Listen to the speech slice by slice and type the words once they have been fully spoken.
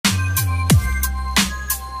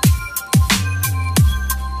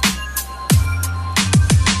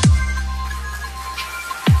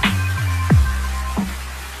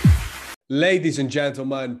Ladies and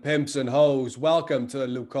gentlemen, pimps and hoes, welcome to the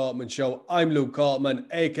Luke Courtman Show. I'm Luke Courtman,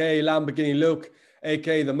 aka Lamborghini Luke,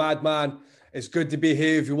 aka the Madman. It's good to be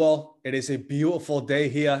here with you all. It is a beautiful day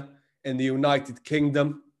here in the United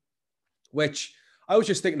Kingdom, which I was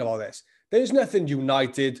just thinking about this. There's nothing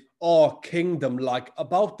united or kingdom-like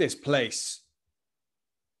about this place.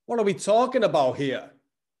 What are we talking about here?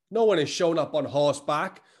 No one has shown up on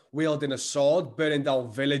horseback, wielding a sword, burning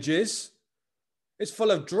down villages. It's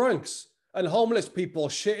full of drunks and homeless people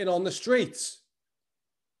shitting on the streets,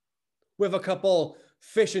 with a couple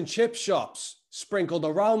fish and chip shops sprinkled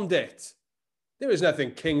around it. There is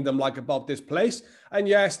nothing kingdom-like about this place. And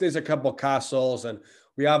yes, there's a couple castles and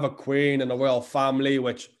we have a queen and a royal family,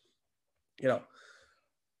 which,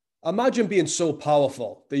 imagine being so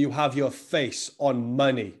powerful that you have your face on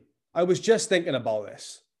money. I was just thinking about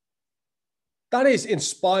this. That is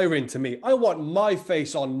inspiring to me. I want my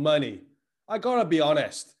face on money. I gotta be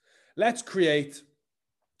honest. Let's create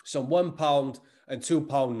some £1 and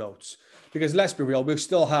 £2 notes, because let's be real, we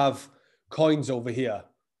still have coins over here.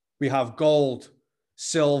 We have gold,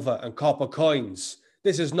 silver, and copper coins.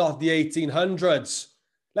 This is not the 1800s.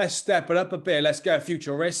 Let's step it up a bit. Let's get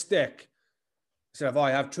futuristic. Instead of,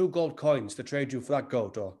 I have 2 gold coins to trade you for that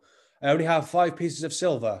gold, or I only have 5 pieces of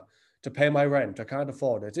silver to pay my rent. I can't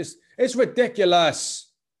afford it. It's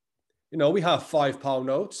ridiculous. We have £5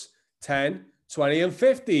 notes, 10, 20 and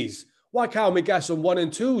 50s. Why can't we get some 1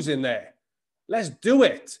 and 2s in there? Let's do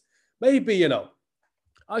it. Maybe,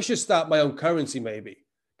 I should start my own currency, maybe.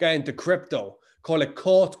 Get into crypto, call it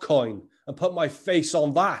Courtcoin, and put my face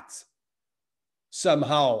on that.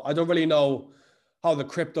 Somehow. I don't really know how the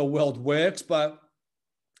crypto world works, but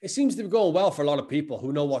it seems to be going well for a lot of people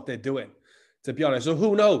who know what they're doing, to be honest. So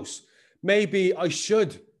who knows? Maybe I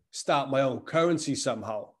should start my own currency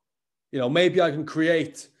somehow. Maybe I can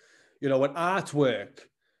create an artwork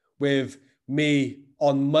with me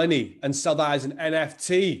on money and sell that as an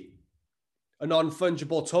NFT, a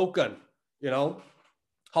non-fungible token.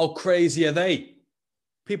 How crazy are they?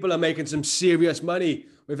 People are making some serious money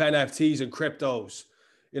with NFTs and cryptos.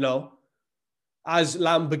 As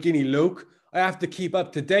Lamborghini Luke, I have to keep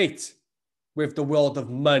up to date with the world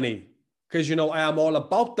of money because, I am all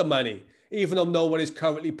about the money. Even though no one is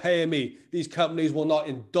currently paying me, these companies will not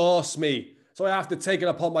endorse me. So I have to take it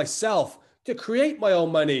upon myself to create my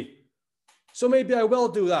own money. So maybe I will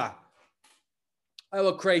do that. I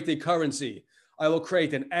will create a currency. I will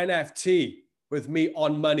create an NFT with me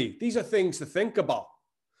on money. These are things to think about.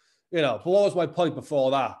 But what was my point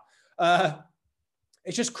before that?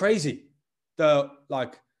 It's just crazy. This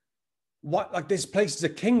place is a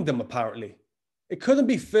kingdom, apparently. It couldn't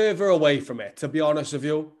be further away from it, to be honest with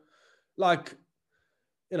you.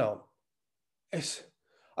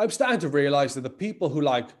 I'm starting to realize that the people who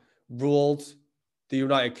ruled the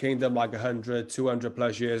United Kingdom 100, 200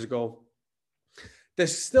 plus years ago, they're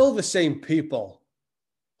still the same people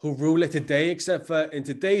who rule it today, except for in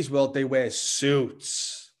today's world, they wear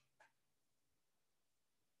suits.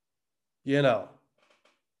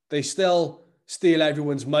 They still steal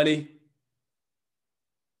everyone's money.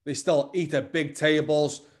 They still eat at big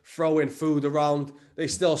tables, throwing food around. They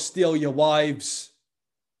still steal your wives.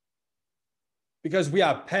 Because we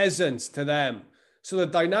are peasants to them. So the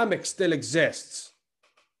dynamic still exists.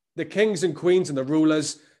 The kings and queens and the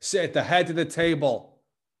rulers sit at the head of the table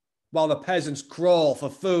while the peasants crawl for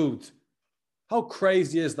food. How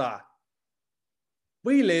crazy is that?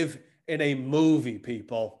 We live in a movie,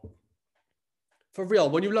 people. For real,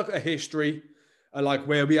 when you look at history and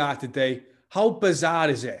where we are today, how bizarre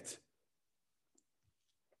is it?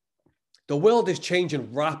 The world is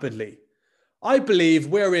changing rapidly. I believe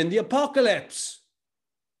we're in the apocalypse.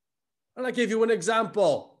 And I give you an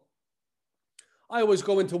example. I was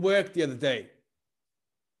going to work the other day,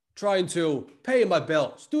 trying to pay my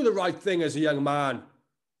bills, do the right thing as a young man.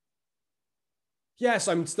 Yes,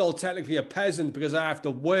 I'm still technically a peasant because I have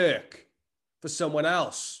to work for someone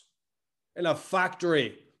else in a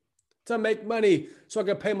factory to make money so I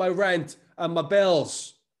can pay my rent and my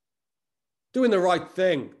bills. Doing the right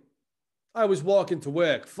thing. I was walking to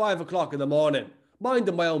work, 5 o'clock in the morning,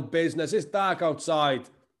 minding my own business. It's dark outside.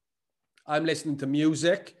 I'm listening to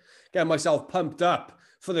music, getting myself pumped up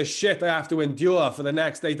for the shit I have to endure for the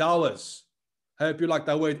next 8 hours. I hope you like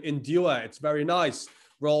that word endure. It's very nice.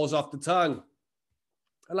 Rolls off the tongue.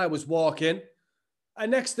 And I was walking,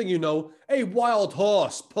 and next thing you know, a wild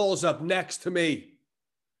horse pulls up next to me.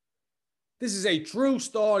 This is a true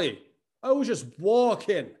story. I was just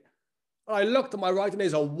walking. I looked to my right and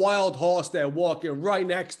there's a wild horse there walking right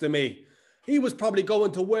next to me. He was probably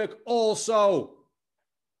going to work also.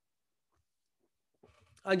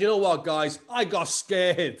 And you know what, guys? I got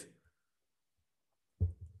scared.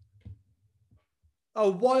 A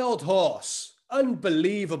wild horse.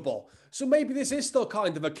 Unbelievable. So maybe this is still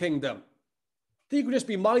kind of a kingdom. You could just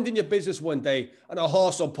be minding your business one day and a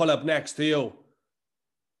horse will pull up next to you.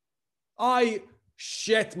 I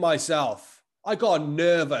shit myself. I got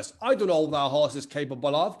nervous. I don't know what that horse is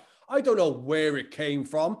capable of. I don't know where it came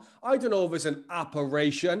from. I don't know if it's an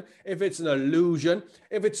apparition, if it's an illusion,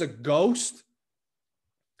 if it's a ghost.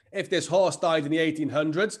 If this horse died in the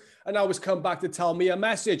 1800s and now it's come back to tell me a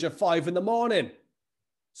message at 5 a.m.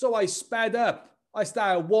 So I sped up. I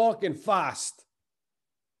started walking fast.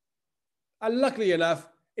 And luckily enough,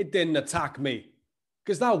 it didn't attack me.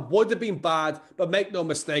 Because that would have been bad, but make no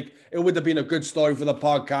mistake, it would have been a good story for the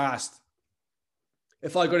podcast.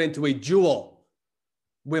 If I got into a duel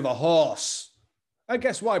with a horse. And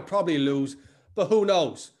guess what? I'd probably lose, but who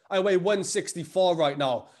knows? I weigh 164 right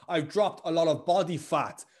now. I've dropped a lot of body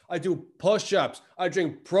fat. I do push-ups. I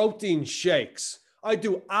drink protein shakes. I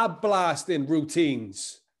do ab blasting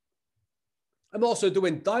routines. I'm also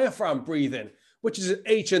doing diaphragm breathing, which is an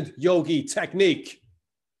ancient yogi technique.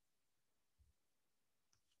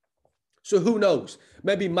 So who knows?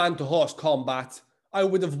 Maybe man-to-horse combat. I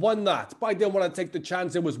would have won that, but I didn't want to take the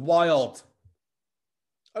chance. It was wild.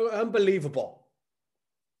 Unbelievable.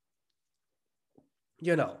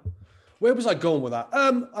 You know, where was I going with that?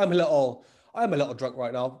 I'm a little drunk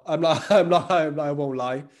right now. I won't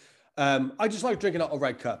lie. I just like drinking out of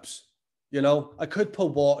red cups. You know, I could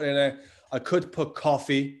put water in it. I could put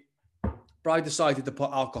coffee, but I decided to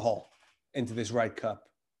put alcohol into this red cup.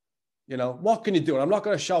 You know, what can you do? And I'm not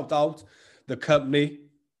going to shout out the company,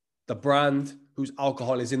 the brand whose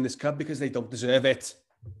alcohol is in this cup because they don't deserve it.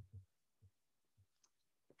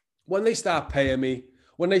 When they start paying me,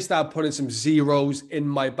 when they start putting some zeros in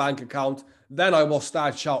my bank account, then I will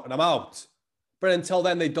start shouting them out. But until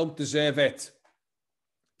then, they don't deserve it.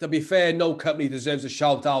 To be fair, no company deserves a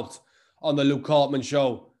shout out on the Luke Courtman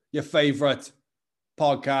Show, your favorite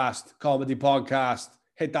podcast, comedy podcast.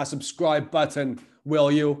 Hit that subscribe button,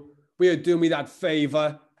 will you? Will you do me that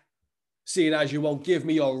favor? Seeing as you won't give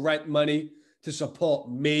me your rent money to support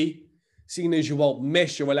me, seeing as you won't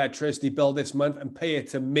miss your electricity bill this month and pay it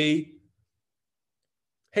to me,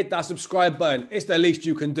 hit that subscribe button. It's the least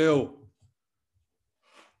you can do.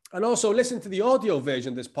 And also listen to the audio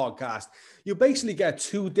version of this podcast. You basically get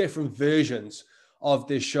two different versions of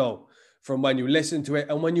this show from when you listen to it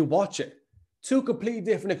and when you watch it. Two completely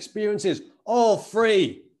different experiences, all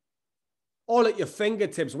free, all at your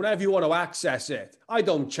fingertips, whenever you want to access it. I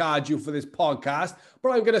don't charge you for this podcast, but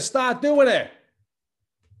I'm going to start doing it.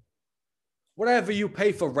 Whatever you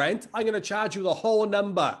pay for rent, I'm going to charge you the whole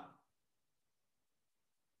number.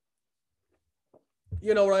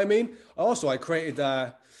 You know what I mean? Also, I created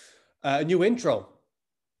a new intro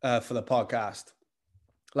for the podcast,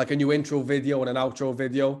 like a new intro video and an outro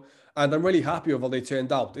video. And I'm really happy with how they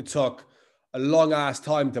turned out. It took a long ass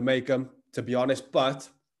time to make them, to be honest, but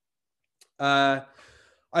I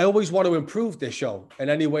always want to improve this show in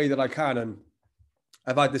any way that I can. And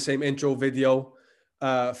I've had the same intro video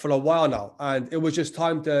for a while now, and it was just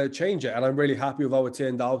time to change it. And I'm really happy with how it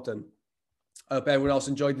turned out. And I hope everyone else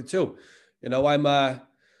enjoyed it too. You know,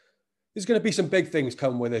 there's going to be some big things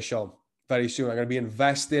coming with this show very soon. I'm going to be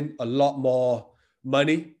investing a lot more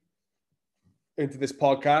money into this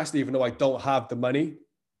podcast, even though I don't have the money.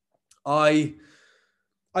 I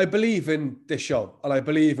believe in this show and I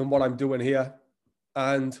believe in what I'm doing here,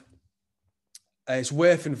 and it's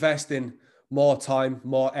worth investing more time,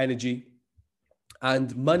 more energy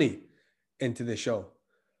and money into this show.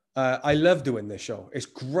 I love doing this show. It's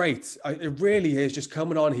great. It really is, just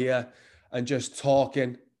coming on here and just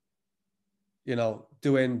talking, you know,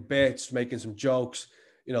 doing bits, making some jokes,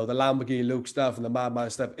 you know, the Lamborghini Luke stuff and the Madman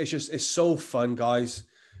stuff. It's so fun, guys,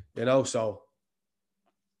 you know. So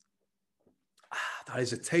that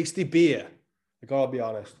is a tasty beer. I gotta be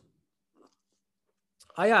honest.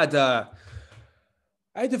 I had a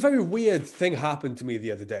very weird thing happen to me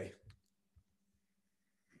the other day.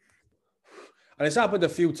 And it's happened a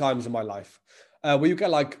few times in my life where you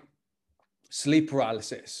get like sleep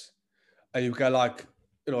paralysis. And you get like,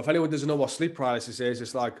 you know, if anyone doesn't know what sleep paralysis is,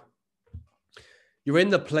 it's like you're in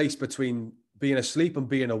the place between being asleep and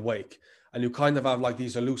being awake. And you kind of have like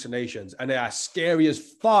these hallucinations. And they are scary as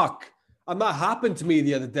fuck. And that happened to me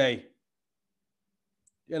the other day.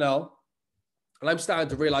 You know? And I'm starting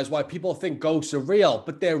to realize why people think ghosts are real,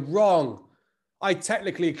 but they're wrong. I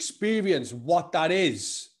technically experienced what that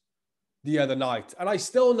is the other night. And I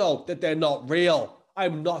still know that they're not real.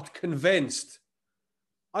 I'm not convinced.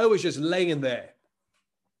 I was just laying there.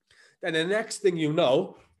 Then the next thing you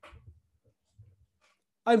know,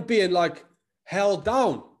 I'm being like held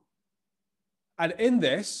down. And in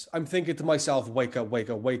this, I'm thinking to myself, wake up, wake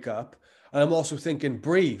up, wake up. And I'm also thinking,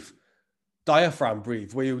 breathe, diaphragm,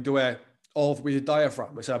 breathe, where you do it all through your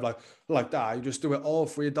diaphragm. Instead of like that, you just do it all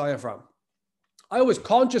through your diaphragm. I was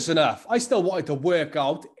conscious enough. I still wanted to work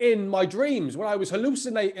out in my dreams when I was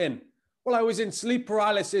hallucinating, when I was in sleep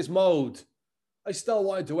paralysis mode. I still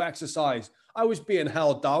wanted to exercise. I was being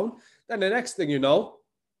held down. Then the next thing you know,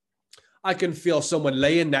 I can feel someone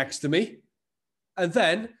laying next to me. And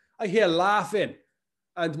then I hear laughing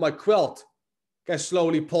and my quilt gets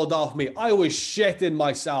slowly pulled off me. I was shitting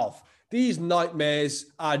myself. These nightmares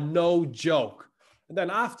are no joke. And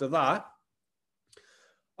then after that,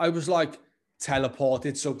 I was like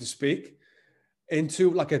teleported, so to speak,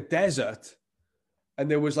 into like a desert.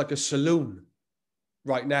 And there was like a saloon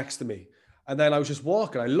right next to me. And then I was just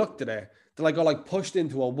walking. I looked at it. Then I got like pushed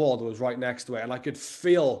into a wall that was right next to it. And I could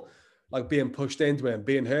feel like being pushed into it and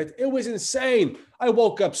being hurt. It was insane. I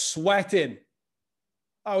woke up sweating.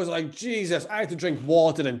 I was like, Jesus, I had to drink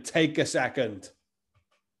water and take a second.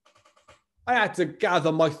 I had to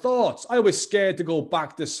gather my thoughts. I was scared to go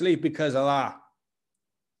back to sleep because of that.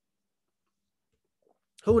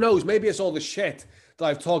 Who knows? Maybe it's all the shit that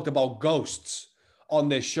I've talked about ghosts on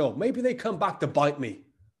this show. Maybe they come back to bite me.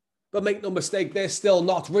 But make no mistake, they're still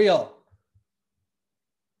not real.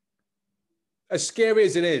 As scary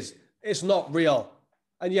as it is, it's not real.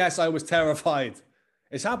 And yes, I was terrified.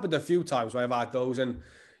 It's happened a few times where I've had those and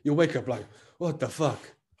you wake up like, what the fuck?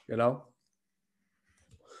 You know?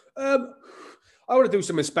 I want to do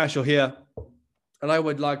something special here. And I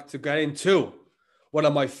would like to get into one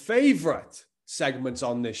of my favorite segments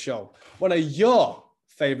on this show. One of your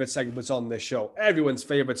favorite segments on this show. Everyone's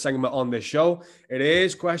favorite segment on this show. It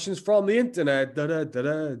is questions from the internet.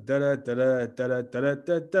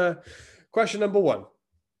 Question number 1.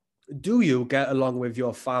 Do you get along with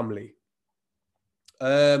your family?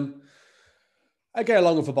 I get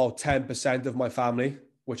along with about 10% of my family,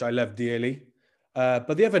 which I love dearly.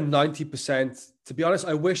 But the other 90%, to be honest,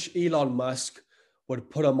 I wish Elon Musk would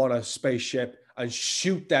put them on a spaceship and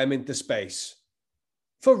shoot them into space.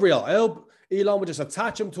 For real. I hope Elon would just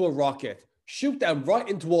attach them to a rocket, shoot them right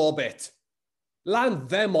into orbit, land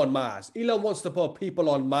them on Mars. Elon wants to put people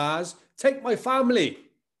on Mars. Take my family.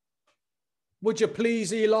 Would you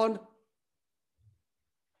please, Elon?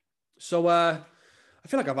 So I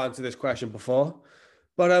feel like I've answered this question before.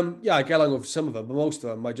 But yeah, I get along with some of them, but most of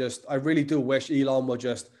them, I really do wish Elon would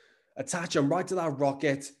just attach them right to that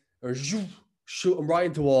rocket or shoot them right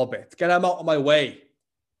into orbit. Get them out of my way.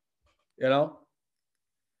 You know?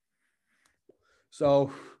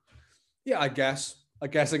 So, yeah, I guess I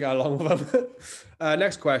get along with them.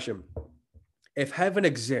 Next question. If heaven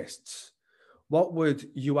exists, what would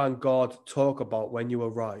you and God talk about when you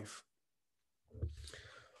arrive?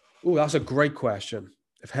 Oh, that's a great question.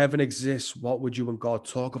 If heaven exists, what would you and God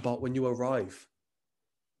talk about when you arrive?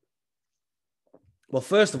 Well,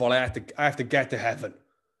 first of all, I have to get to heaven.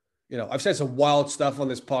 You know, I've said some wild stuff on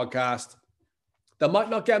this podcast that might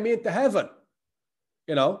not get me into heaven,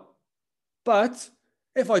 you know. But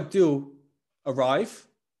if I do arrive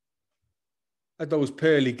at those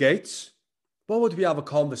pearly gates, what would we have a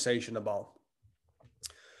conversation about?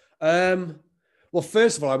 Well,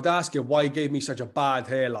 first of all, I would ask you why he gave me such a bad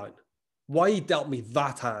hairline. Why he dealt me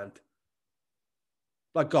that hand.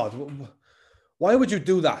 Like, God, why would you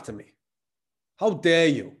do that to me? How dare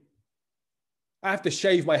you? I have to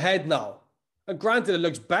shave my head now. And granted, it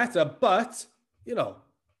looks better, but, you know,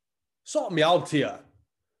 sort me out here.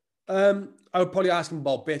 I would probably ask him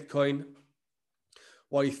about Bitcoin,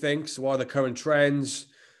 what he thinks, what are the current trends.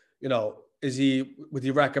 You know, would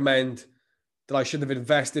he recommend that I should have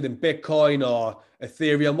invested in Bitcoin or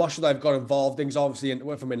Ethereum? What should I have got involved in? Because obviously,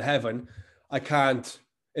 if I'm in heaven, I can't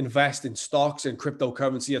invest in stocks and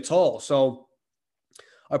cryptocurrency at all. So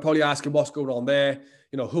I'd probably ask him what's going on there.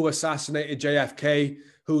 You know, who assassinated JFK?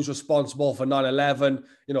 Who's responsible for 9/11?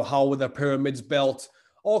 You know, how were the pyramids built?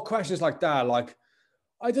 All questions like that. Like,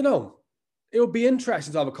 I don't know. It would be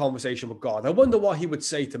interesting to have a conversation with God. I wonder what he would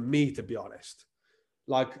say to me, to be honest.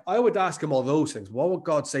 Like, I would ask him all those things. What would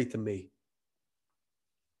God say to me?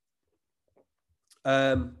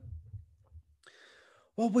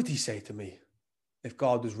 What would he say to me if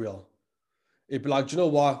God was real? He'd be like, do you know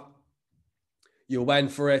what? You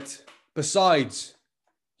went for it. Besides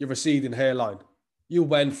your receding hairline, you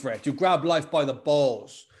went for it. You grabbed life by the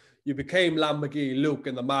balls. You became Lamborghini Luke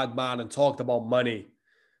and the madman and talked about money.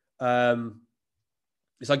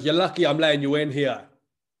 It's like, you're lucky I'm letting you in here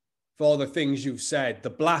for all the things you've said,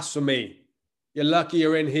 the blasphemy. You're lucky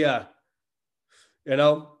you're in here, you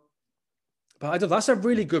know? But I don't, that's a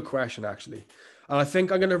really good question, actually. And I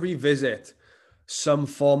think I'm going to revisit some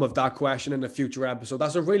form of that question in a future episode.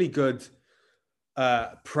 That's a really good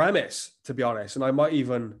premise, to be honest. And I might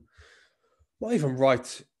even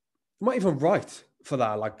write for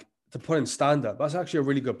that, like to put in stand up. That's actually a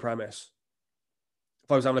really good premise.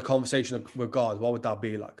 If I was having a conversation with God, what would that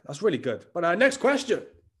be like? That's really good. But next question.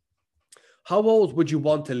 How old would you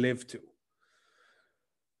want to live to?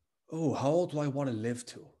 Oh, how old do I want to live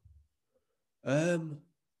to?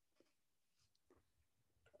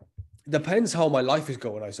 Depends how my life is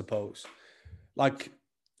going, I suppose. Like,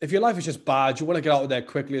 if your life is just bad, you want to get out of there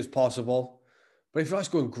quickly as possible. But if your life's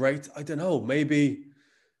going great, I don't know, maybe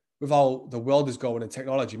with how the world is going in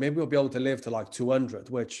technology, maybe we'll be able to live to like 200,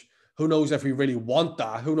 which who knows if we really want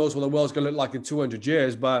that? Who knows what the world's going to look like in 200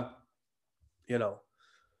 years? But, you know,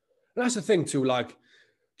 and that's the thing too. Like,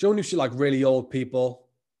 Joan, you see like really old people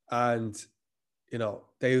and, you know,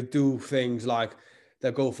 they do things like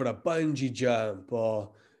they'll go for a bungee jump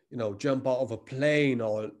or, you know, jump out of a plane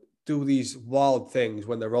or do these wild things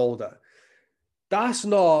when they're older. That's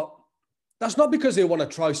not because they want to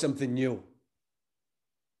try something new.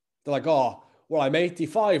 They're like, oh, well, I'm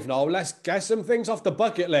 85 now. Let's get some things off the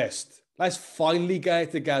bucket list. Let's finally get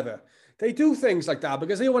it together. They do things like that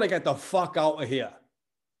because they want to get the fuck out of here.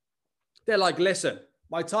 They're like, listen,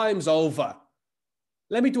 my time's over.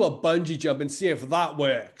 Let me do a bungee jump and see if that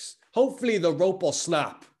works. Hopefully the rope will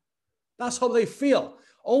snap. That's how they feel.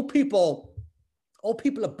 Old people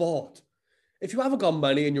are bored. If you haven't got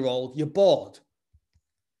money and you're old, you're bored.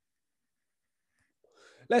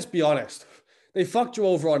 Let's be honest. They fucked you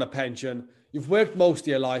over on a pension. You've worked most of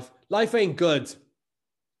your life. Life ain't good.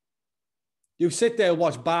 You sit there and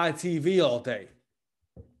watch bad TV all day.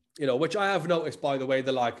 You know, which I have noticed, by the way,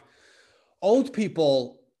 they're like, old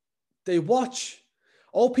people love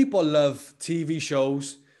TV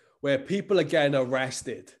shows where people are getting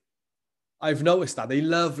arrested. I've noticed that. They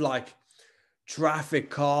love like traffic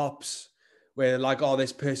cops where like, oh,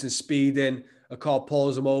 this person's speeding. A cop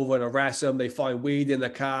pulls them over and arrests them. They find weed in the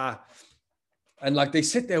car. And like they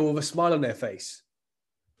sit there with a smile on their face.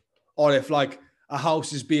 Or if like a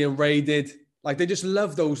house is being raided, like they just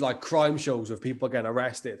love those like crime shows with people getting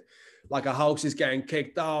arrested. Like a house is getting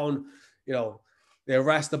kicked down, you know, they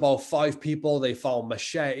arrest about 5 people. They found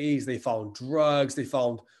machetes, they found drugs, they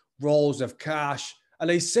found rolls of cash. And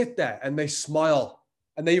they sit there and they smile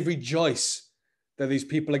and they rejoice that these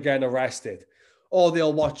people are getting arrested. Or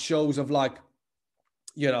they'll watch shows of like,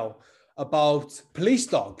 you know, about police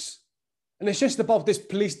dogs. And it's just about this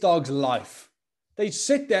police dog's life. They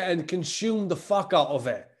sit there and consume the fuck out of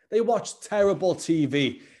it. They watch terrible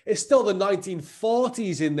TV. It's still the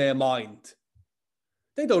 1940s in their mind.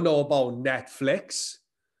 They don't know about Netflix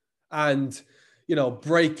and, you know,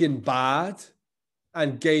 Breaking Bad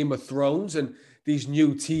and Game of Thrones and these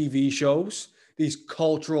new TV shows, these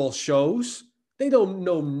cultural shows. They don't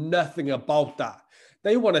know nothing about that.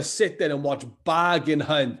 They want to sit there and watch Bargain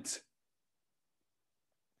Hunt.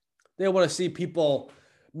 They want to see people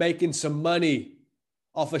making some money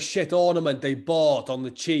off a shit ornament they bought on the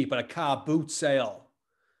cheap at a car boot sale.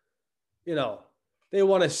 You know, they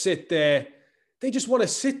want to sit there. They just want to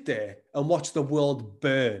sit there and watch the world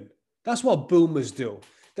burn. That's what boomers do.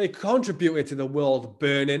 They contributed to the world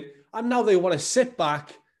burning, and now they want to sit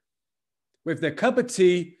back with their cup of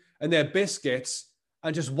tea and their biscuits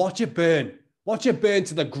and just watch it burn. Watch it burn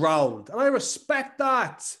to the ground. And I respect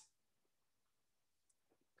that.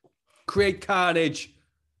 Create carnage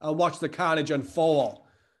and watch the carnage unfold.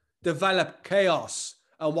 Develop chaos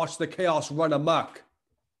and watch the chaos run amok.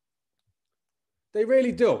 They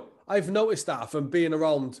really do. I've noticed that from being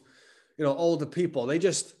around, you know, older people. They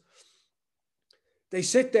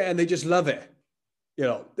sit there and they just love it. You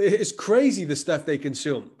know, it's crazy the stuff they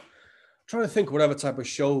consume. I'm trying to think whatever type of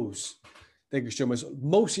shows they consume. It's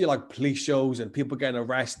mostly like police shows and people getting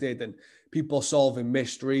arrested and people solving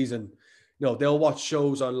mysteries. And, you know, they'll watch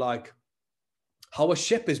shows on like how a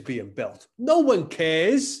ship is being built. No one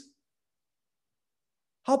cares.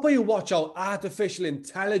 How about you watch how artificial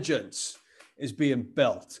intelligence is being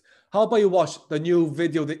built? How about you watch the new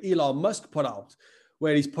video that Elon Musk put out,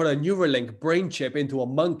 where he's put a Neuralink brain chip into a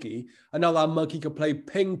monkey, and now that monkey can play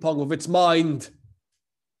ping pong with its mind.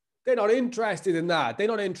 They're not interested in that. They're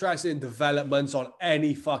not interested in developments on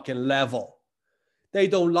any fucking level. They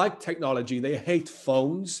don't like technology. They hate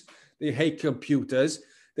phones. They hate computers.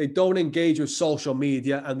 They don't engage with social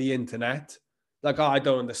media and the internet. Like, oh, I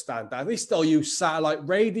don't understand that. They still use satellite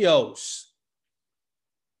radios.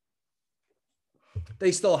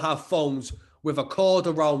 They still have phones with a cord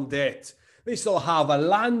around it. They still have a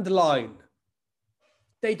landline.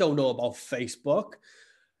 They don't know about Facebook.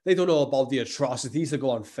 They don't know about the atrocities that go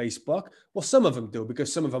on Facebook. Well, some of them do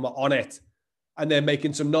because some of them are on it and they're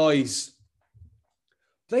making some noise.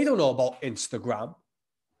 They don't know about Instagram.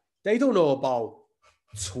 They don't know about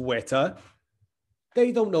Twitter.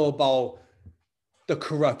 They don't know about the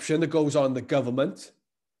corruption that goes on in the government.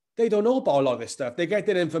 They don't know about a lot of this stuff. They get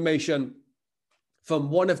their information from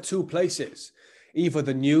one of two places, either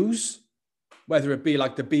the news, whether it be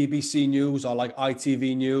like the BBC News or like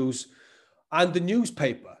ITV News, and the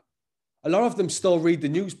newspaper. A lot of them still read the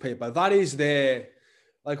newspaper. That is their,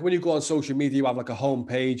 like when you go on social media, you have like a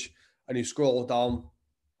homepage and you scroll down.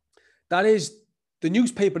 That is, the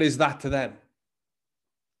newspaper is that to them.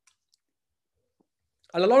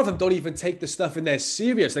 And a lot of them don't even take the stuff in there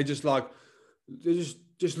serious. They just like, they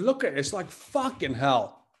just look at it. It's like fucking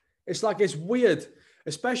hell. It's like, it's weird,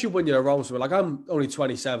 especially when you're around someone. Like I'm only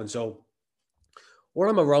 27, so when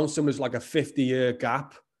I'm around someone who's like a 50-year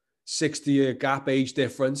gap, 60-year gap age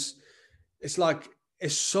difference, it's like,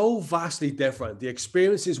 it's so vastly different. The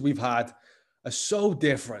experiences we've had are so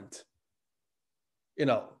different. You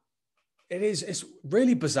know, it's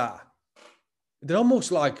really bizarre. They're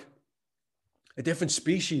almost like a different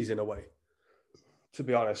species in a way, to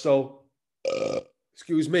be honest. So,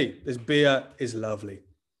 excuse me, this beer is lovely.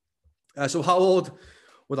 So how old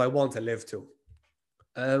would I want to live to?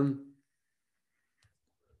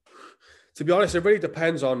 To be honest, it really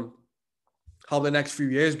depends on how the next few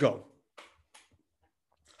years go,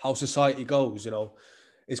 how society goes. You know,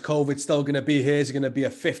 is COVID still going to be here? Is it going to be a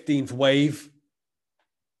 15th wave?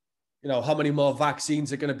 You know, how many more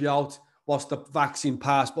vaccines are going to be out? What's the vaccine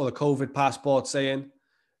passport, the COVID passport saying?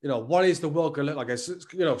 You know, what is the world going to look like?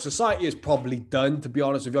 You know, society is probably done, to be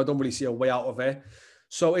honest with you. I don't really see a way out of it.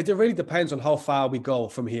 So it really depends on how far we go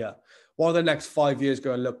from here. What are the next 5 years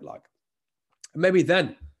going to look like? And maybe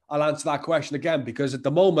then I'll answer that question again, because at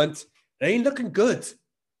the moment, it ain't looking good.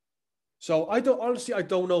 So I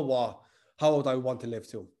don't know how old I want to live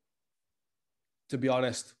to be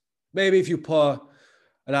honest. Maybe if you put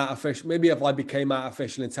maybe if I became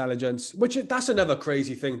artificial intelligence, which that's another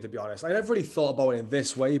crazy thing, to be honest. I never really thought about it in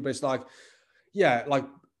this way, but it's like, yeah, like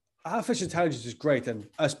artificial intelligence is great, and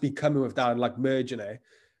us becoming with that and like merging it,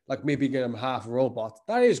 like maybe getting half a robot,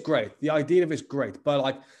 that is great. The idea of it's great, but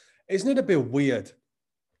like, isn't it a bit weird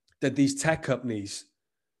that these tech companies,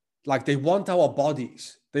 like they want our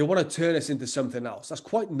bodies, they want to turn us into something else? That's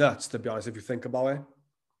quite nuts, to be honest, if you think about it.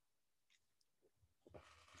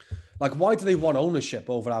 Like, why do they want ownership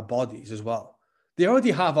over our bodies as well? They already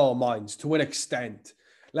have our minds to an extent.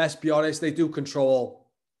 Let's be honest, they do control,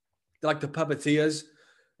 they're like the puppeteers.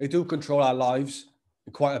 They do control our lives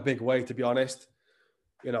in quite a big way, to be honest.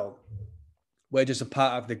 You know, we're just a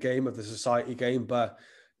part of the game, of the society game, but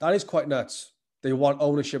that is quite nuts. They want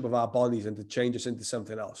ownership of our bodies and to change us into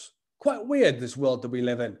something else. Quite weird, this world that we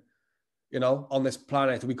live in, you know, on this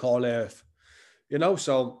planet we call Earth, you know,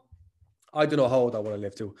 so I don't know how old I want to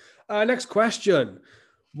live to. Next question.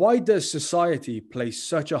 Why does society place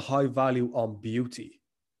such a high value on beauty?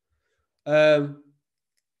 Why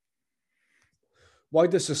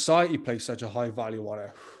does society place such a high value on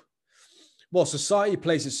it? Well, society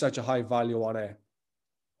places such a high value on it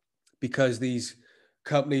because these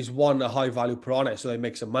companies want a high value put on it so they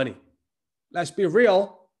make some money. Let's be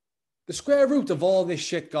real. The square root of all this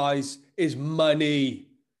shit, guys, is money.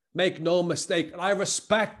 Make no mistake. And I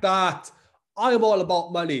respect that. I'm all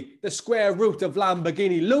about money. The square root of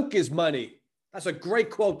Lamborghini Luke is money. That's a great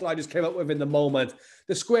quote that I just came up with in the moment.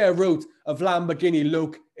 The square root of Lamborghini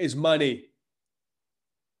Luke is money.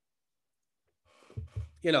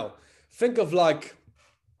 You know, think of like,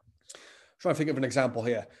 trying to think of an example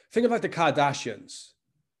here. Think of like the Kardashians,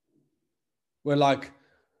 where like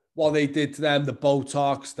what they did to them, the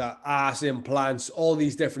Botox, the ass implants, all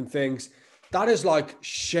these different things. That is like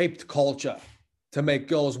shaped culture to make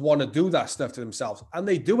girls want to do that stuff to themselves. And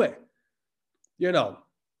they do it. You know,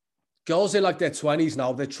 girls in like their 20s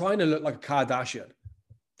now, they're trying to look like a Kardashian.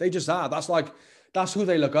 They just are. That's who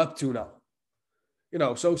they look up to now. You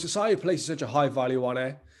know, so society places such a high value on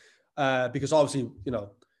it because obviously, you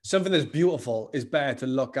know, something that's beautiful is better to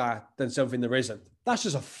look at than something that isn't. That's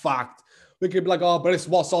just a fact. We could be like, oh, but it's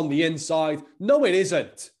what's on the inside. No, it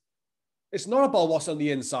isn't. It's not about what's on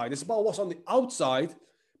the inside. It's about what's on the outside.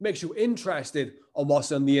 Makes you interested on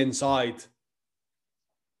what's on the inside.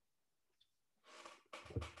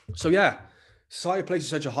 So yeah, society places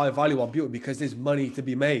such a high value on beauty because there's money to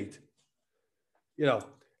be made. You know,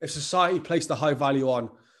 if society placed a high value on,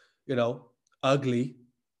 you know, ugly,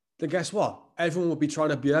 then guess what? Everyone would be trying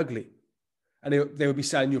to be ugly. And they would be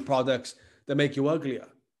selling you products that make you uglier.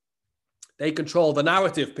 They control the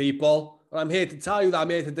narrative, people. And I'm here to tell you that I'm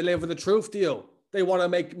here to deliver the truth to you. They want to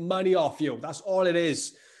make money off you. That's all it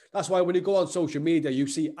is. That's why when you go on social media, you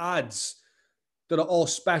see ads that are all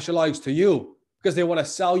specialized to you because they want to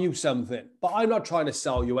sell you something. But I'm not trying to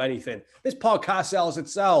sell you anything. This podcast sells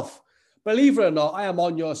itself. Believe it or not, I am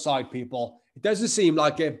on your side, people. It doesn't seem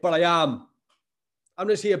like it, but I am. I'm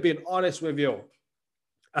just here being honest with you.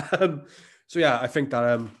 So yeah, I think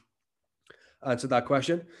that answered that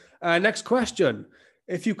question. Next question.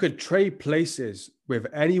 If you could trade places with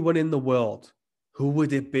anyone in the world, who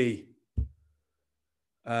would it be?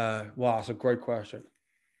 Wow, that's a great question.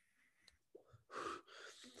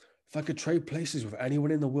 If I could trade places with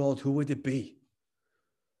anyone in the world, who would it be?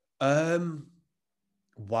 Wow.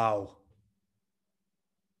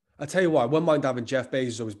 I tell you what, I wouldn't mind having Jeff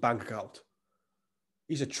Bezos on his bank account.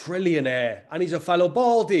 He's a trillionaire and he's a fellow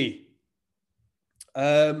baldy.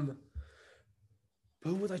 Who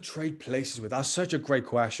would I trade places with? That's such a great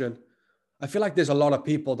question. I feel like there's a lot of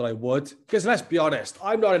people that I would, because let's be honest,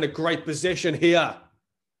 I'm not in a great position here.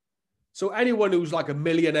 So anyone who's like a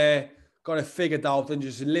millionaire, got it figured out and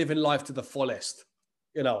just living life to the fullest,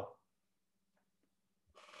 you know.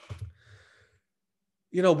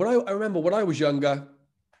 But I remember when I was younger,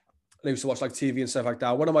 I used to watch like TV and stuff like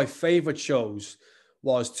that. One of my favorite shows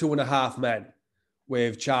was 2.5 Men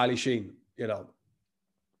with Charlie Sheen,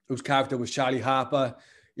 whose character was Charlie Harper.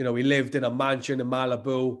 He lived in a mansion in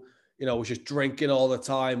Malibu, was just drinking all the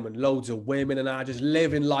time and loads of women and just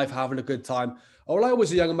living life, having a good time. While I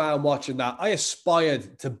was a young man watching that, I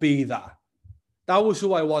aspired to be that. That was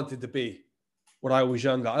who I wanted to be when I was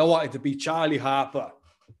younger. I wanted to be Charlie Harper,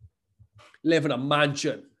 live in a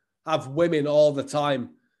mansion, have women all the time,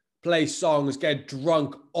 play songs, get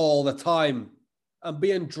drunk all the time. And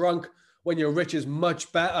being drunk when you're rich is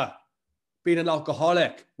much better. Being an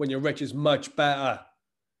alcoholic when you're rich is much better.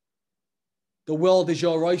 The world is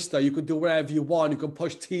your oyster. You can do whatever you want. You can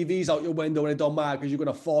push TVs out your window and it don't matter because you can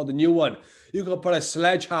afford a new one. You can put a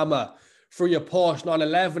sledgehammer through your Porsche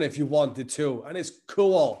 911 if you wanted to, and it's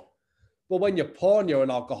cool. But when you're poor and you're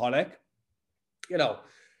an alcoholic,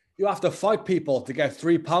 you have to fight people to get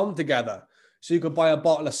 £3 together so you can buy a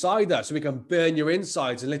bottle of cider so we can burn your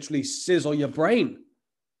insides and literally sizzle your brain.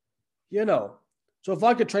 So if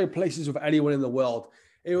I could trade places with anyone in the world,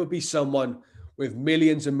 it would be someone with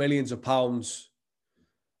millions and millions of pounds,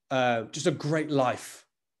 just a great life,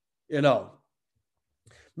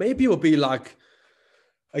 Maybe it would be like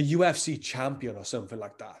a UFC champion or something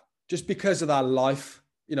like that, just because of that life,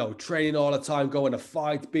 training all the time, going to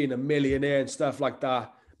fight, being a millionaire and stuff like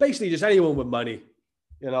that. Basically, just anyone with money,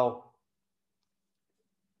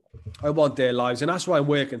 I want their lives, and that's what I'm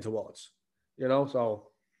working towards, so.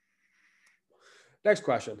 Next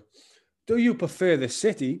question. Do you prefer the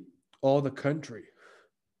city or the country?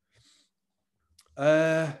 Do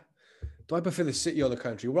I prefer the city or the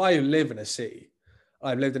country? Well, I live in a city.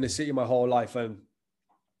 I've lived in a city my whole life, and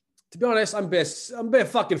to be honest, I'm a bit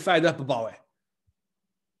fucking fed up about it.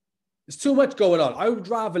 There's too much going on. I would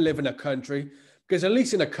rather live in a country, because at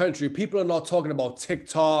least in a country, people are not talking about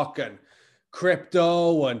TikTok and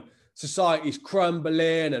crypto and society's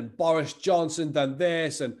crumbling and Boris Johnson done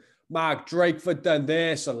this and Mark Drakeford done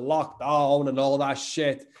this and lockdown and all that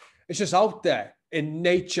shit. It's just out there in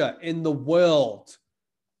nature, in the world.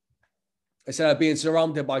 Instead of being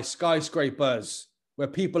surrounded by skyscrapers where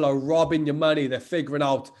people are robbing your money, they're figuring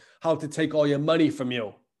out how to take all your money from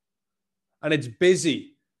you. And it's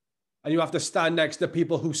busy. And you have to stand next to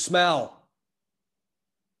people who smell.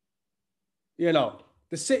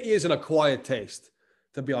 The city isn't a quiet taste,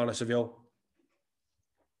 to be honest with you.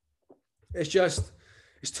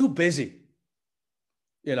 It's too busy.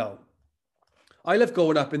 I live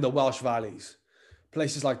growing up in the Welsh valleys,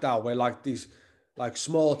 places like that, where like these like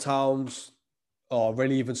small towns or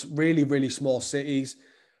really small cities.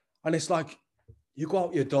 And it's like you go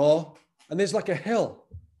out your door and there's like a hill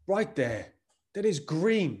right there that is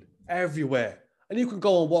green everywhere. And you can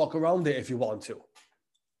go and walk around it if you want to.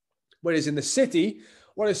 Whereas in the city,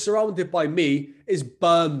 what is surrounded by me is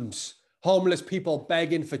bums, homeless people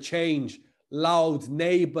begging for change, loud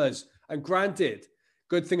neighbors. And granted,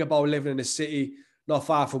 good thing about living in a city not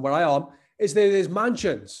far from where I am is that there's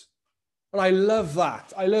mansions. And I love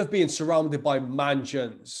that. I love being surrounded by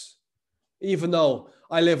mansions. Even though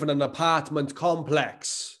I live in an apartment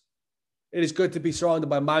complex, it is good to be surrounded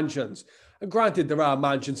by mansions. And granted, there are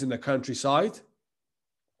mansions in the countryside.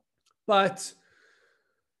 But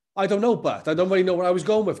I don't really know where I was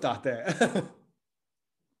going with that there.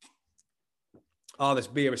 Oh, this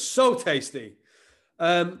beer is so tasty.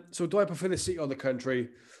 So do I prefer the city or the country?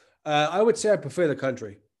 I would say I prefer the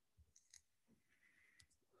country.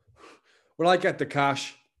 When I get the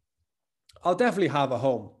cash, I'll definitely have a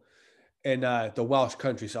home in the Welsh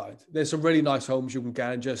countryside. There's some really nice homes you can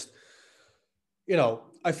get and just,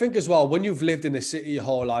 I think as well, when you've lived in a city your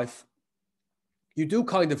whole life, you do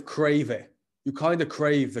kind of crave it. You kind of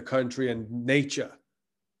crave the country and nature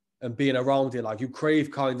and being around it. Like you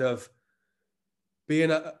crave kind of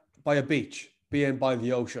being by a beach, being by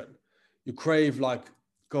the ocean. You crave like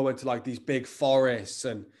going to like these big forests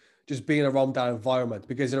and just being around that environment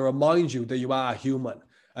because it reminds you that you are a human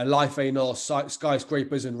and life ain't all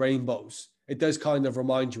skyscrapers and rainbows. It does kind of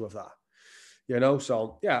remind you of that, you know?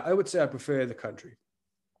 So yeah, I would say I prefer the country.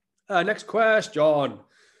 Next question.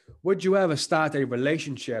 Would you ever start a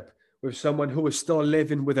relationship with someone who is still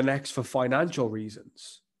living with an ex for financial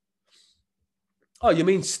reasons? Oh, you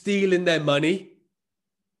mean stealing their money?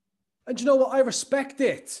 And you know what? I respect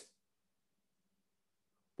it.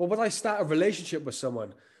 But would I start a relationship with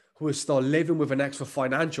someone who is still living with an ex for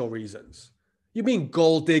financial reasons? You mean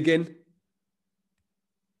gold digging?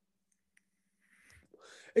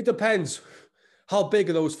 It depends. How big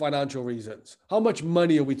are those financial reasons? How much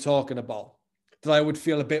money are we talking about? That I would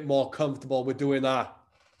feel a bit more comfortable with doing that.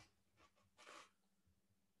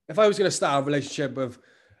 If I was going to start a relationship with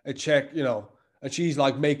a chick, you know, and she's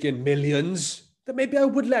like making millions, then maybe I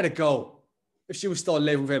would let it go. If she was still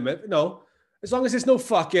living with him, you know, as long as there's no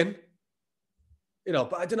fucking, you know,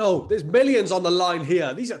 but I don't know. There's millions on the line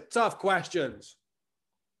here. These are tough questions.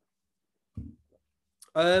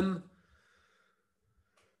 Would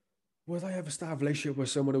I ever start a relationship with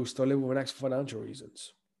someone who's still living with an ex for financial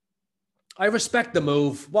reasons? I respect the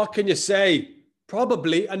move. What can you say?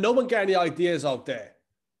 Probably. And no one get any ideas out there.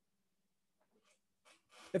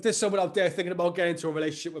 If there's someone out there thinking about getting into a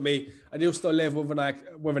relationship with me and you'll still live with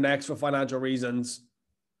an ex for financial reasons,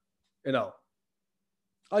 you know,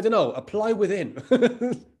 I don't know, apply within.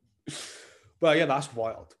 But yeah, that's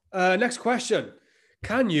wild. Next question.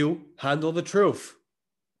 Can you handle the truth?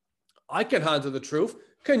 I can handle the truth.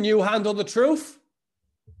 Can you handle the truth?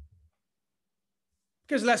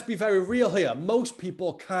 Because let's be very real here. Most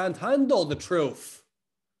people can't handle the truth.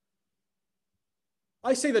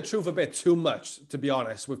 I say the truth a bit too much, to be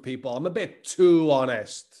honest with people. I'm a bit too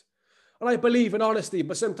honest. And I believe in honesty,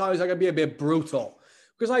 but sometimes I can be a bit brutal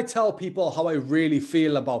because I tell people how I really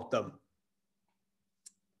feel about them.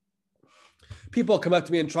 People come up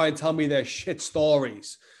to me and try and tell me their shit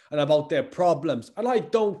stories and about their problems, and I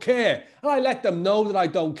don't care. And I let them know that I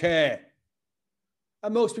don't care.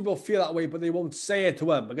 And most people feel that way, but they won't say it to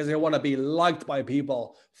them because they want to be liked by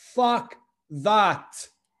people. Fuck that.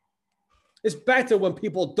 It's better when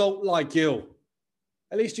people don't like you.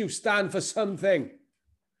 At least you stand for something,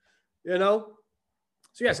 you know?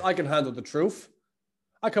 So yes, I can handle the truth.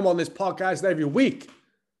 I come on this podcast every week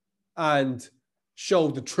and show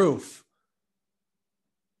the truth.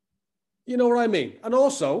 You know what I mean? And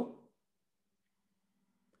also,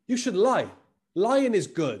 you should lie. Lying is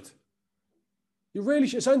good. You really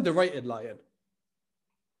should. It's underrated, lying.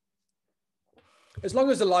 As long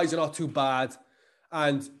as the lies are not too bad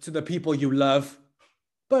and to the people you love,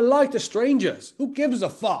 but lie to strangers. Who gives a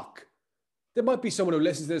fuck? There might be someone who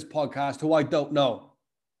listens to this podcast who I don't know.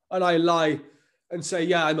 And I lie and say,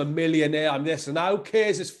 yeah, I'm a millionaire, I'm this and that. Who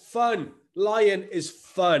cares? It's fun. Lying is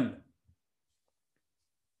fun.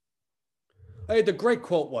 I had a great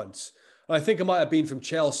quote once, and I think it might have been from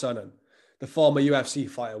Chael Sonnen, the former UFC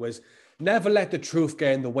fighter, was, never let the truth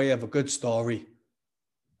get in the way of a good story.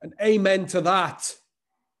 And amen to that.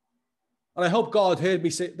 And I hope God heard me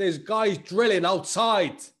say, there's guys drilling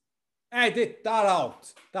outside. Edit that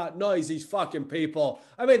out. That noise, these fucking people.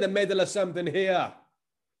 I'm in the middle of something here.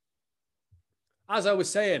 As I was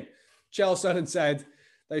saying, Chael Sonnen said,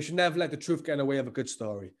 they should never let the truth get in the way of a good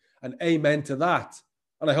story. And amen to that.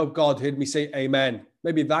 And I hope God heard me say amen.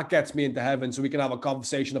 Maybe that gets me into heaven so we can have a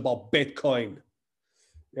conversation about Bitcoin.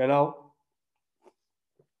 You know?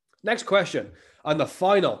 Next question. And the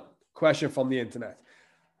final question from the internet.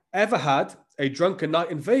 Ever had a drunken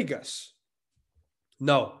night in Vegas?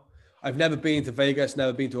 No. I've never been to Vegas,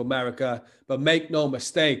 never been to America. But make no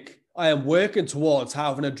mistake, I am working towards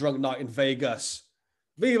having a drunk night in Vegas.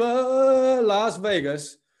 Viva Las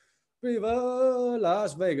Vegas. Viva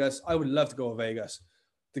Las Vegas. I would love to go to Vegas.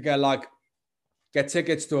 To get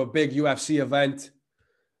tickets to a big UFC event,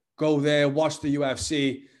 go there, watch the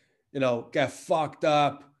UFC, you know, get fucked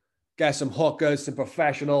up, get some hookers, some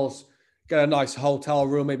professionals, get a nice hotel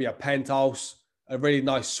room, maybe a penthouse, a really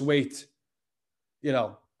nice suite, you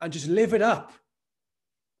know, and just live it up.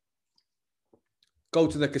 Go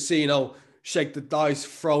to the casino, shake the dice,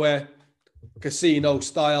 throw it, casino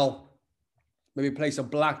style, maybe play some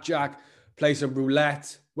blackjack, play some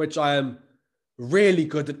roulette, which I am really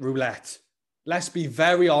good at roulette. Let's be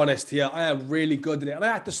very honest here. I am really good at it. And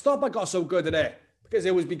I had to stop. I got so good at it because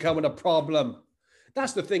it was becoming a problem.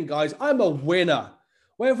 That's the thing, guys. I'm a winner.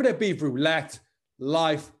 Whether it be roulette,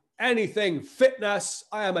 life, anything, fitness,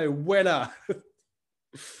 I am a winner.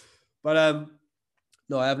 But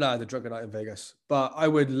no, I have not had a drunken night in Vegas, but I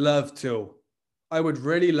would love to. I would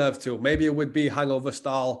really love to. Maybe it would be hangover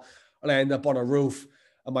style and I end up on a roof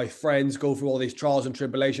and my friends go through all these trials and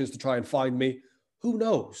tribulations to try and find me. Who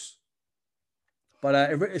knows? But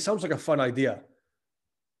it sounds like a fun idea.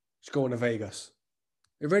 Just going to Vegas.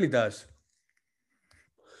 It really does.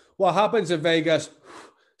 What happens in Vegas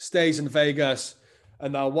stays in Vegas.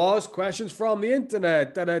 And that was questions from the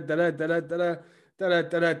internet. And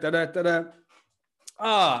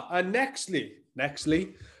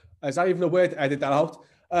nextly, is that even a word? Edit that out.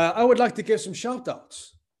 I would like to give some shout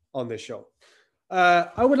outs on this show.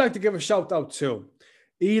 I would like to give a shout out to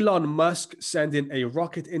Elon Musk sending a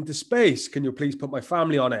rocket into space. Can you please put my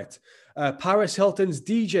family on it? Paris Hilton's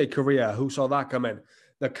DJ career. Who saw that coming?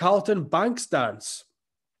 The Carlton Banks dance.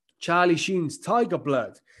 Charlie Sheen's Tiger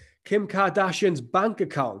Blood. Kim Kardashian's bank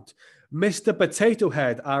account. Mr. Potato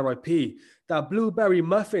Head, RIP. That blueberry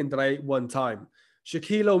muffin that I ate one time.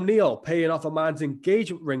 Shaquille O'Neal paying off a man's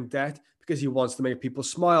engagement ring debt because he wants to make people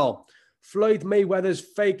smile. Floyd Mayweather's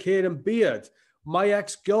fake hair and beard. My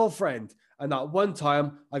ex-girlfriend. And that one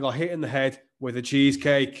time I got hit in the head with a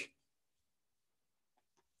cheesecake.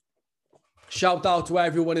 Shout out to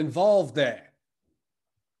everyone involved there.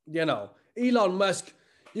 You know, Elon Musk,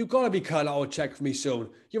 you've got to be cutting out a check for me soon.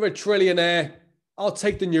 You're a trillionaire. I'll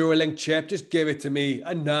take the Neuralink chip. Just give it to me.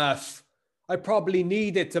 Enough. I probably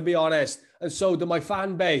need it, to be honest. And so do my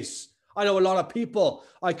fan base. I know a lot of people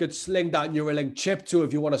I could sling that Neuralink chip to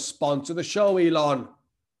if you want to sponsor the show, Elon.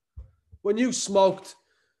 When you smoked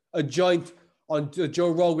a joint on the Joe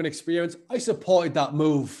Rogan Experience, I supported that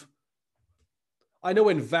move. I know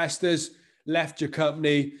investors left your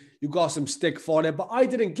company. You got some stick for it, but I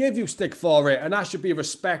didn't give you stick for it, and that should be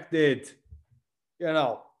respected. You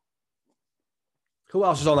know. Who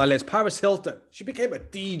else is on that list? Paris Hilton. She became a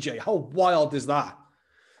DJ. How wild is that?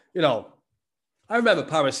 You know, I remember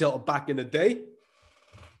Paris Hilton back in the day.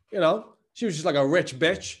 You know, she was just like a rich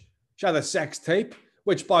bitch. She had a sex tape,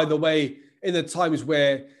 which, by the way, in the times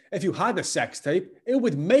where if you had a sex tape, it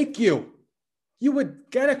would make you. You would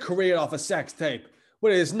get a career off a sex tape.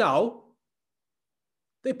 Whereas now,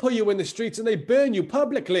 they put you in the streets and they burn you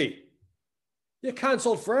publicly. You're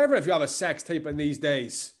cancelled forever if you have a sex tape in these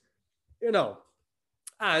days. You know.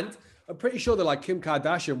 And I'm pretty sure that like Kim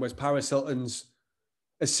Kardashian was Paris Hilton's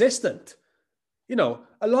assistant. You know,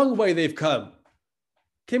 a long way they've come.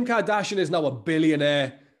 Kim Kardashian is now a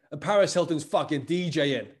billionaire and Paris Hilton's fucking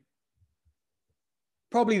DJing.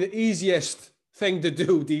 Probably the easiest thing to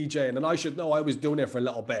do, DJing. And I should know I was doing it for a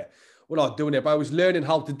little bit. Well, not doing it, but I was learning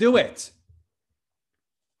how to do it.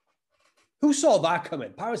 Who saw that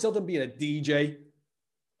coming? Paris Hilton being a DJ.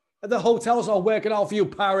 And the hotels are working out for you,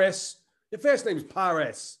 Paris. Your first name's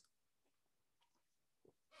Paris.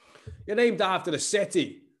 You're named after the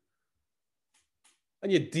city.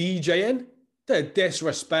 And you're DJing? The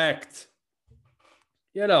disrespect.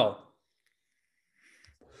 You know.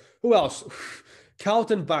 Who else?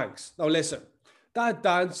 Carlton Banks. Now listen, that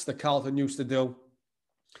dance that Carlton used to do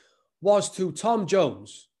was to Tom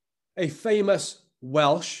Jones, a famous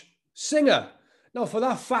Welsh singer. Now for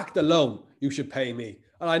that fact alone, you should pay me.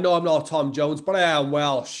 And I know I'm not Tom Jones, but I am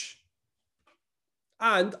Welsh.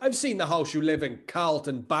 And I've seen the house you live in,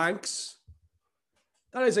 Carlton Banks.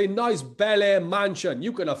 That is a nice Bel Air mansion.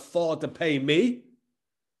 You can afford to pay me.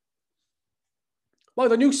 Why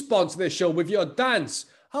don't you sponsor this show with your dance?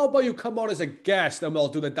 How about you come on as a guest and we'll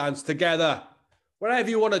do the dance together? Whatever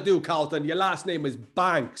you want to do, Carlton. Your last name is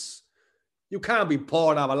Banks. You can't be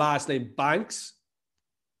poor and have a last name Banks.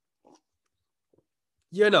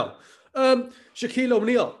 You know. Shaquille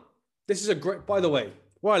O'Neal. This is a great, by the way,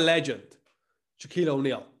 what a legend. Shaquille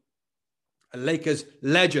O'Neal, a Lakers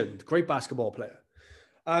legend, great basketball player.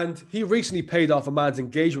 And he recently paid off a man's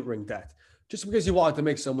engagement ring debt just because he wanted to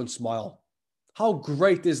make someone smile. How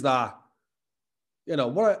great is that? You know,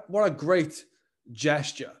 what a great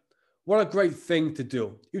gesture. What a great thing to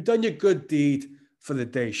do. You've done your good deed for the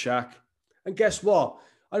day, Shaq. And guess what?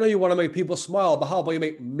 I know you want to make people smile, but how about you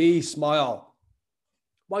make me smile?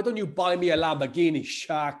 Why don't you buy me a Lamborghini,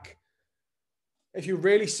 Shaq? If you're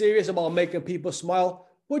really serious about making people smile,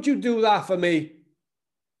 would you do that for me?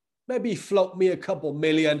 Maybe float me a couple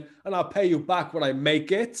million and I'll pay you back when I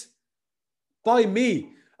make it. Buy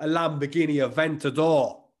me a Lamborghini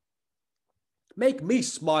Aventador. Make me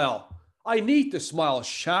smile. I need to smile,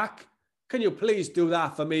 Shaq. Can you please do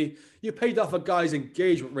that for me? You paid off a guy's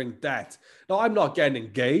engagement ring debt. Now, I'm not getting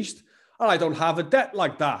engaged and I don't have a debt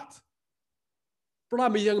like that. But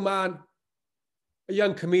I'm a young man, a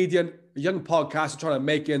young comedian a young podcaster trying to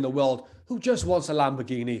make it in the world who just wants a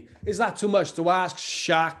Lamborghini. Is that too much to ask?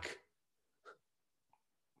 Shaq.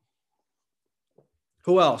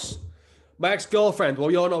 Who else? My ex-girlfriend. Well,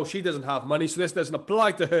 you all know she doesn't have money, so this doesn't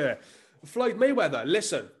apply to her. Floyd Mayweather,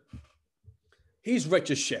 listen. He's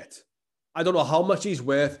rich as shit. I don't know how much he's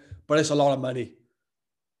worth, but it's a lot of money.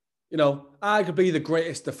 You know, arguably the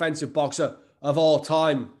greatest defensive boxer of all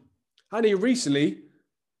time. And he recently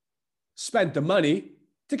spent the money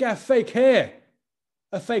to get fake hair.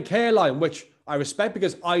 A fake hairline, which I respect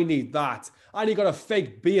because I need that. And he got a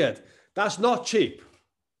fake beard. That's not cheap.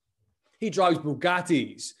 He drives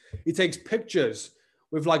Bugattis. He takes pictures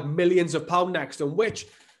with like millions of pounds next to him, which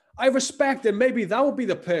I respect. And maybe that would be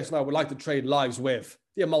the person I would like to trade lives with.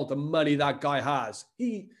 The amount of money that guy has.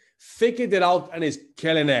 He figured it out and is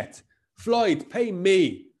killing it. Floyd, pay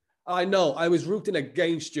me. I know, I was rooting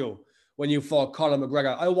against you when you fought Conor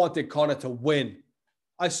McGregor. I wanted Conor to win.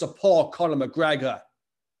 I support Conor McGregor.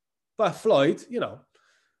 But Floyd, you know,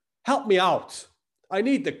 help me out. I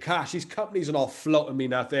need the cash. These companies are not floating me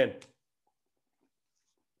nothing.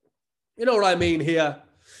 You know what I mean here?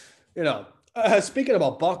 You know, speaking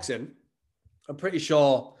about boxing, I'm pretty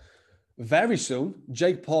sure very soon,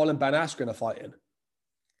 Jake Paul and Ben Askren are fighting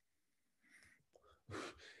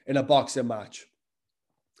in a boxing match.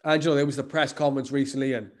 And, you know, there was the press conference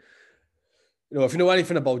recently. And, you know, if you know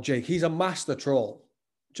anything about Jake, he's a master troll,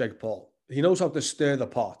 Jake Paul. He knows how to stir the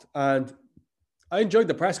pot. And I enjoyed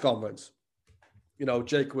the press conference. You know,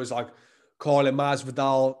 Jake was like calling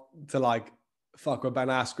Masvidal to like fuck with Ben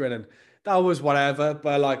Askren. And that was whatever.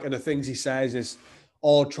 But like, and the things he says is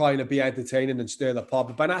all trying to be entertaining and stir the pot.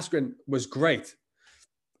 But Ben Askren was great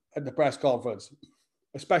at the press conference,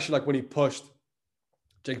 especially like when he pushed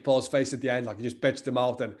Jake Paul's face at the end, like he just bitched him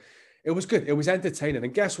out, and it was good. It was entertaining.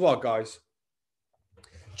 And guess what, guys?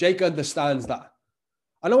 Jake understands that.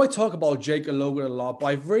 I know I talk about Jake and Logan a lot, but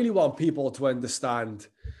I really want people to understand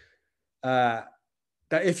that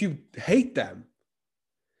if you hate them,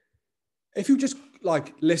 if you just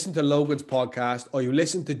like listen to Logan's podcast or you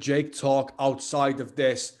listen to Jake talk outside of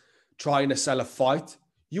this, trying to sell a fight,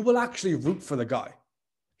 you will actually root for the guy.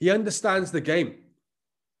 He understands the game.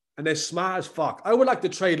 And they're smart as fuck. I would like to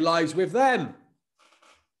trade lives with them.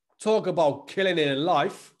 Talk about killing it in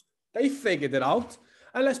life. They figured it out.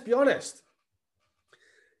 And let's be honest.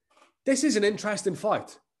 This is an interesting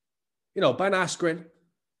fight. You know, Ben Askren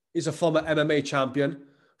is a former MMA champion,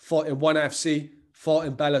 fought in ONE FC, fought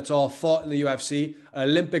in Bellator, fought in the UFC, an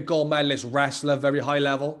Olympic gold medalist wrestler, very high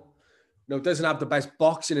level. You know, doesn't have the best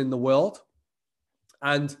boxing in the world.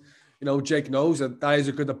 And you know, Jake knows that that is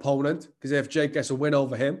a good opponent because if Jake gets a win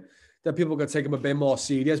over him, then people are going to take him a bit more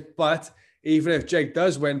serious. But even if Jake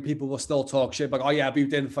does win, people will still talk shit like, oh yeah, but you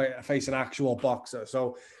didn't face an actual boxer.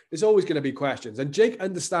 So there's always going to be questions. And Jake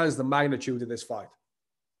understands the magnitude of this fight.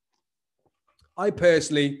 I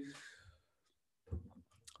personally,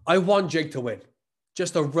 I want Jake to win.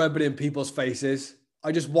 Just to rub it in people's faces.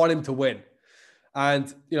 I just want him to win.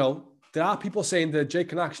 And, you know, there are people saying that Jake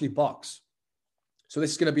can actually box. So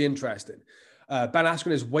this is going to be interesting. Ben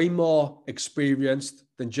Askren is way more experienced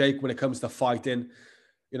than Jake when it comes to fighting.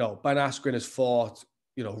 You know, Ben Askren has fought,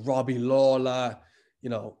 you know, Robbie Lawler, you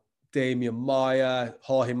know, Damian Maia,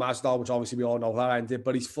 Jorge Masvidal, which obviously we all know that ended,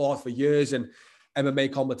 but he's fought for years in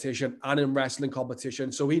MMA competition and in wrestling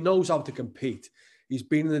competition. So he knows how to compete. He's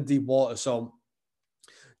been in the deep water. So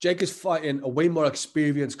Jake is fighting a way more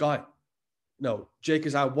experienced guy. No, Jake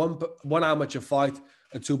has had one amateur fight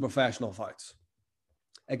and 2 professional fights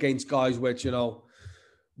against guys which, you know,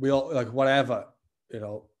 we all like whatever, you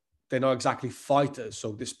know, they're not exactly fighters,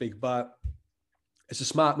 so to speak, but it's a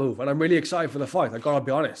smart move. And I'm really excited for the fight. I got to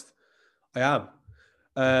be honest. I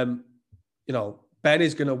am. You know, Ben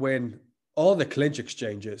is going to win all the clinch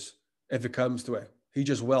exchanges if it comes to it. He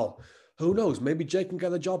just will. Who knows? Maybe Jake can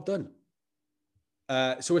get the job done.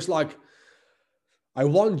 So it's like, I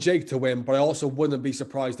want Jake to win, but I also wouldn't be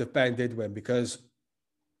surprised if Ben did win because,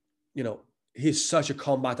 you know, he's such a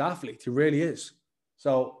combat athlete. He really is.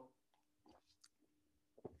 So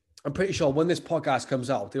I'm pretty sure when this podcast comes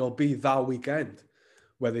out, it'll be that weekend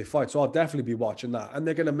where they fight. So I'll definitely be watching that. And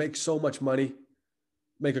they're going to make so much money,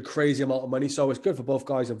 make a crazy amount of money. So it's good for both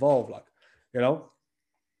guys involved, like, you know.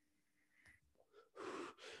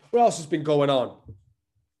 What else has been going on?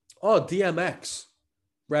 Oh, DMX.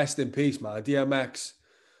 Rest in peace, man. DMX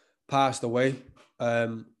passed away.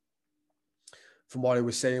 From what he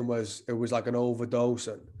was saying it was like an overdose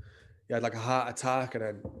and he had like a heart attack and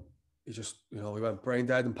then he just, you know, he went brain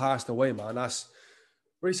dead and passed away, man. That's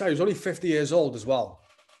really sad. He was only 50 years old as well.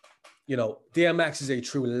 You know, DMX is a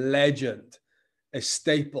true legend, a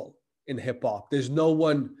staple in hip hop. There's no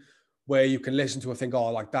one where you can listen to and think,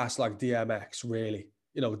 oh, like that's like DMX, really.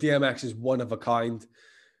 You know, DMX is one of a kind.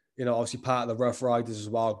 You know, obviously part of the Rough Riders as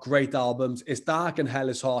well. Great albums. It's Dark and Hell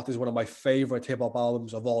is Hot is one of my favorite hip hop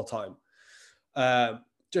albums of all time.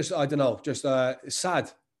 Just, I don't know, just it's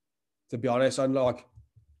sad, to be honest. I'm like,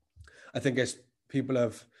 I think it's people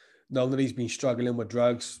have known that he's been struggling with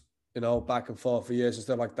drugs, you know, back and forth for years and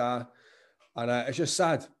stuff like that. And it's just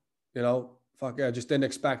sad, you know, fuck, I just didn't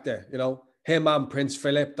expect it, you know. Him and Prince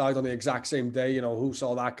Philip died on the exact same day, you know, who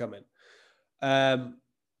saw that coming?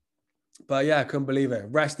 But yeah, I couldn't believe it.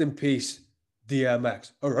 Rest in peace,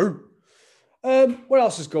 DMX. What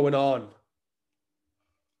else is going on?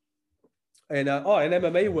 In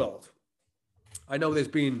MMA world, I know there's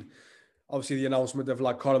been obviously the announcement of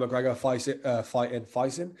like Conor McGregor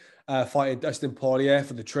fighting Dustin Poirier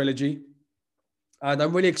for the trilogy, and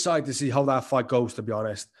I'm really excited to see how that fight goes. To be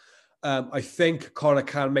honest, I think Conor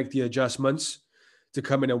can make the adjustments to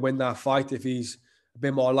come in and win that fight if he's a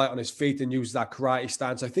bit more light on his feet and use that karate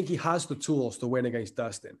stance. I think he has the tools to win against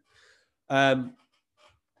Dustin. And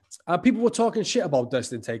people were talking shit about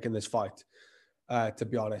Dustin taking this fight. To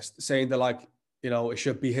be honest, saying that like, you know, it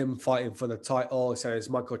should be him fighting for the title. They said it's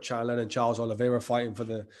Michael Chandler and Charles Oliveira fighting for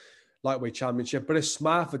the lightweight championship. But it's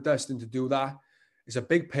smart for Dustin to do that. It's a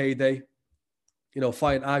big payday. You know,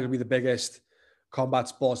 fighting arguably the biggest combat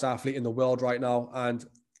sports athlete in the world right now. And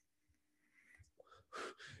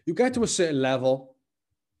you get to a certain level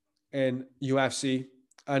in UFC,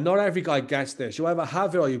 and not every guy gets this. You either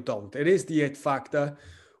have it or you don't. It is the it factor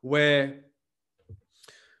where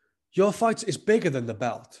your fight is bigger than the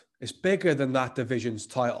belt. It's bigger than that division's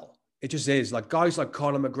title. It just is. Like guys like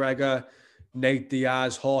Conor McGregor, Nate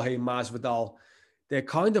Diaz, Jorge Masvidal, they're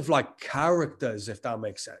kind of like characters, if that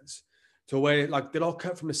makes sense. To where like they're all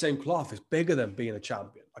cut from the same cloth. It's bigger than being a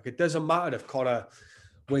champion. Like it doesn't matter if Conor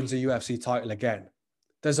wins a UFC title again.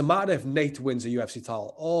 Doesn't matter if Nate wins a UFC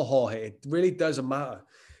title or Jorge. It really doesn't matter.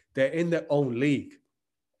 They're in their own league.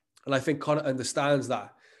 And I think Conor understands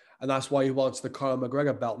that. And that's why he wants the Conor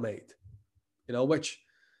McGregor belt made, you know, which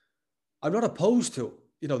I'm not opposed to.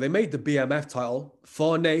 You know, they made the BMF title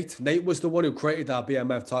for Nate. Nate was the one who created that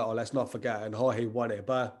BMF title, let's not forget, and Jorge won it.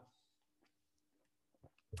 But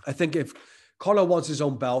I think if Conor wants his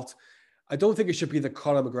own belt, I don't think it should be the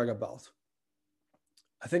Conor McGregor belt.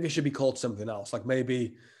 I think it should be called something else, like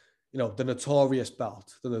maybe, you know, the Notorious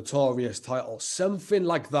belt, the Notorious title, something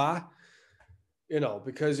like that. You know,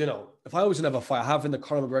 because, you know, if I was another fight, having the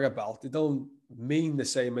Conor McGregor belt, it don't mean the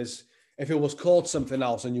same as if it was called something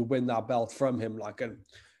else and you win that belt from him. Like, and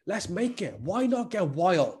let's make it. Why not get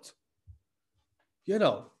wild? You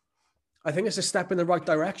know, I think it's a step in the right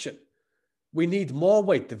direction. We need more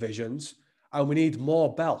weight divisions and we need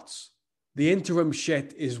more belts. The interim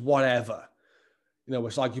shit is whatever. You know,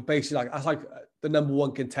 it's like you basically like, that's like the number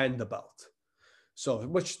one contender belt. So,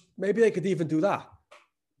 which maybe they could even do that.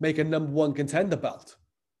 Make a number one contender belt.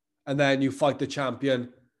 And then you fight the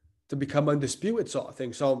champion to become undisputed sort of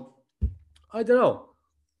thing. So, I don't know.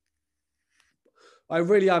 I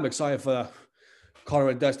really am excited for Conor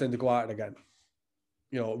and Dustin to go at it again.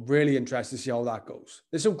 You know, really interested to see how that goes.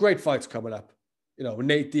 There's some great fights coming up. You know,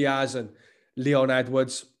 Nate Diaz and Leon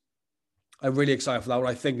Edwards. I'm really excited for that one.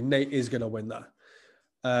 I think Nate is going to win that.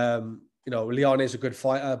 You know, Leon is a good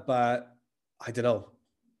fighter, but I don't know.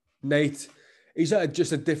 Nate, he's at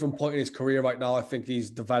just a different point in his career right now. I think he's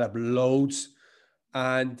developed loads.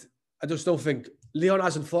 And I just don't think Leon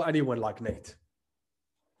hasn't fought anyone like Nate.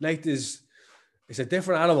 Nate is a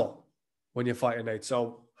different animal when you're fighting Nate.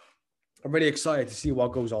 So I'm really excited to see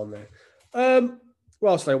what goes on there.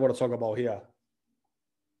 What else do I want to talk about here?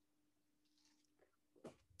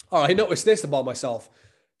 Oh, I noticed this about myself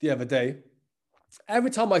the other day.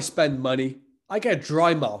 Every time I spend money, I get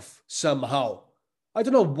dry mouth somehow. I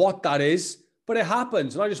don't know what that is, but it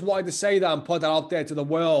happens. And I just wanted to say that and put that out there to the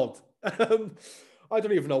world. I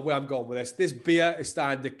don't even know where I'm going with this. This beer is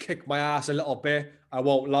starting to kick my ass a little bit. I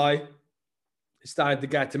won't lie. It's starting to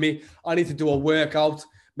get to me. I need to do a workout,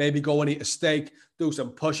 maybe go and eat a steak, do some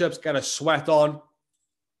push-ups, get a sweat on,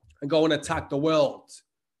 and go and attack the world.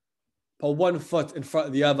 Put one foot in front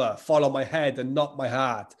of the other, follow my head and not my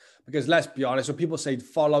heart. Because let's be honest, when people say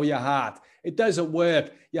follow your heart, it doesn't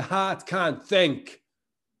work. Your heart can't think.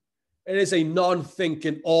 It is a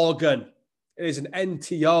non-thinking organ. It is an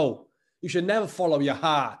NTO. You should never follow your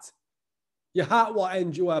heart. Your heart will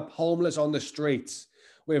end you up homeless on the streets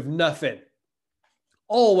with nothing.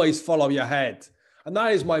 Always follow your head. And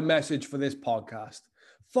that is my message for this podcast.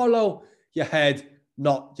 Follow your head,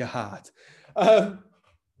 not your heart.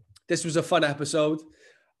 This was a fun episode.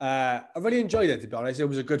 I really enjoyed it, to be honest. It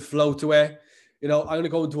was a good flow to it. You know, I'm going to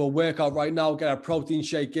go into a workout right now, get a protein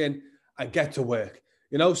shake in, and get to work.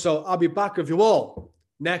 You know, so I'll be back with you all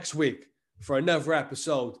next week for another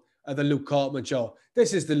episode of the Luke Courtman Show.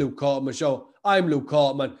 This is the Luke Courtman Show. I'm Luke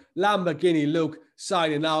Courtman. Lamborghini Luke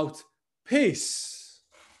signing out. Peace.